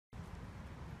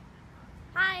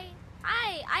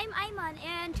Hi, I'm Aiman,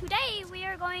 and today we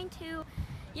are going to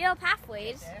Yale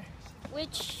Pathways,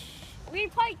 which we're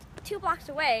probably 2 blocks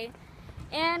away,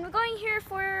 and we're going here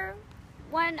for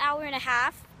 1 hour and a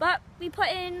half, but we put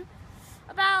in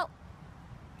about,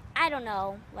 I don't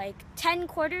know, like 10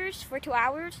 quarters for 2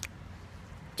 hours,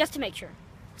 just to make sure.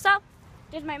 So,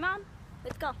 there's my mom.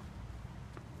 Let's go.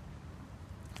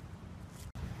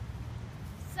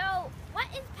 So, what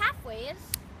is Pathways?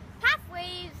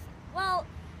 Pathways, well,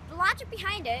 the logic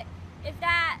behind it is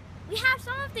that we have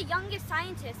some of the youngest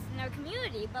scientists in our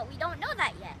community, but we don't know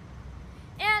that yet.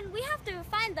 And we have to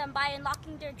find them by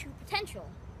unlocking their true potential.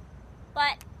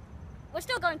 But we're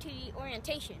still going to the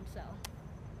orientation, so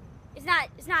it's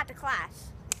not the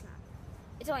class.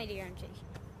 It's only the orientation.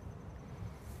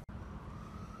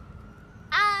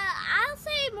 I'll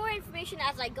say more information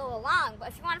as I go along, but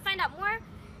if you want to find out more,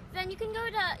 then you can go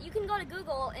to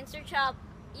Google and search up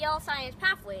Yale Science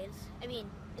Pathways. I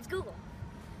mean, it's Google.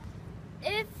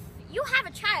 If you have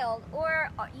a child, or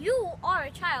you are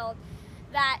a child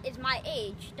that is my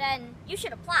age, then you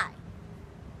should apply.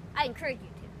 I encourage you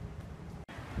to.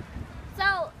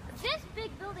 So this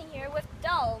big building here with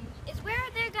dome is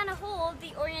where they're gonna hold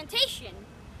the orientation,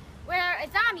 where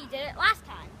Azami did it last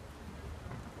time.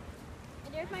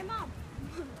 And there's my mom.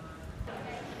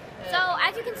 So,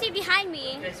 as you can see behind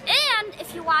me, and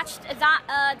if you watched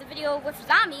the video with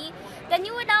Zami, then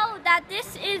you would know that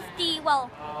this is the,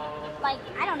 well, like,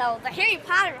 I don't know, the Harry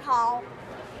Potter hall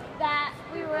that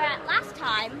we were at last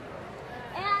time.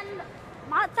 And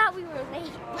Mom thought we were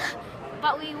late,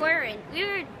 but we weren't. We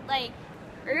were, like,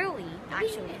 early,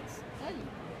 actually.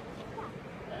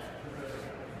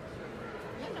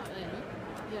 You're not early.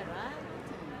 You're right.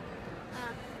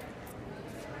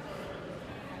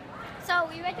 So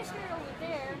we registered over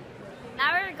there.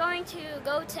 Now we're going to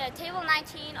go to table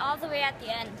 19 all the way at the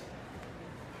end.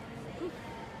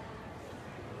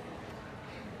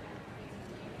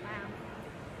 Wow.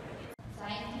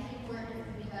 Science is important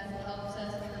because it helps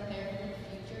us prepare for the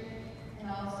future and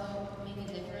also make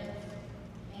a difference.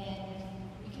 And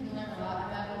we can learn a lot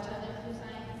about each other through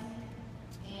science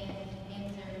and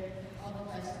answer all the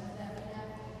questions that we have.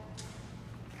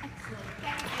 Excellent.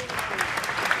 Thank you.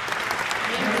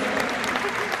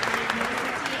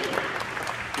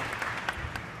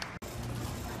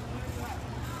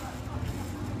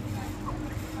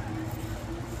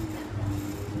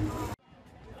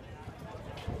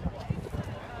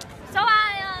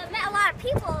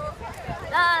 People,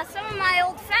 some of my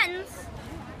old friends.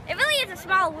 It really is a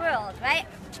small world, right?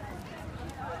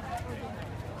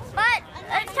 But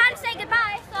it's time to say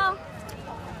goodbye, so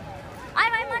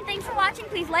I'm Aiman. Thanks for watching.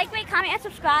 Please like, rate, comment, and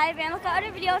subscribe, and look at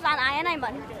other videos on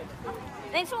EyeOnAiman.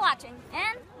 Thanks for watching,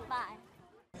 and bye.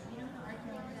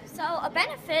 So a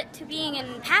benefit to being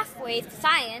in Pathways to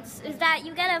Science is that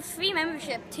you get a free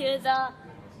membership to the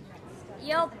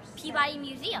Yale Peabody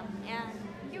Museum, and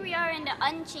here we are in the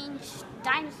unchanged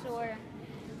dinosaur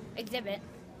exhibit.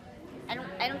 I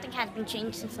don't think it has been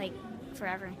changed since like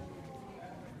forever.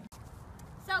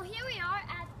 So here we are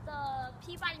at the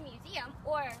Peabody Museum,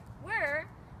 or were,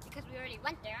 because we already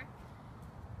went there.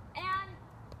 And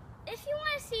if you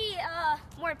want to see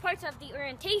more parts of the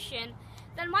orientation,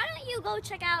 then why don't you go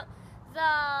check out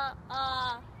the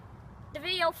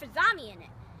video for Zami in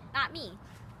it, not me,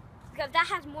 because that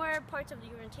has more parts of the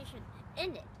orientation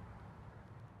in it.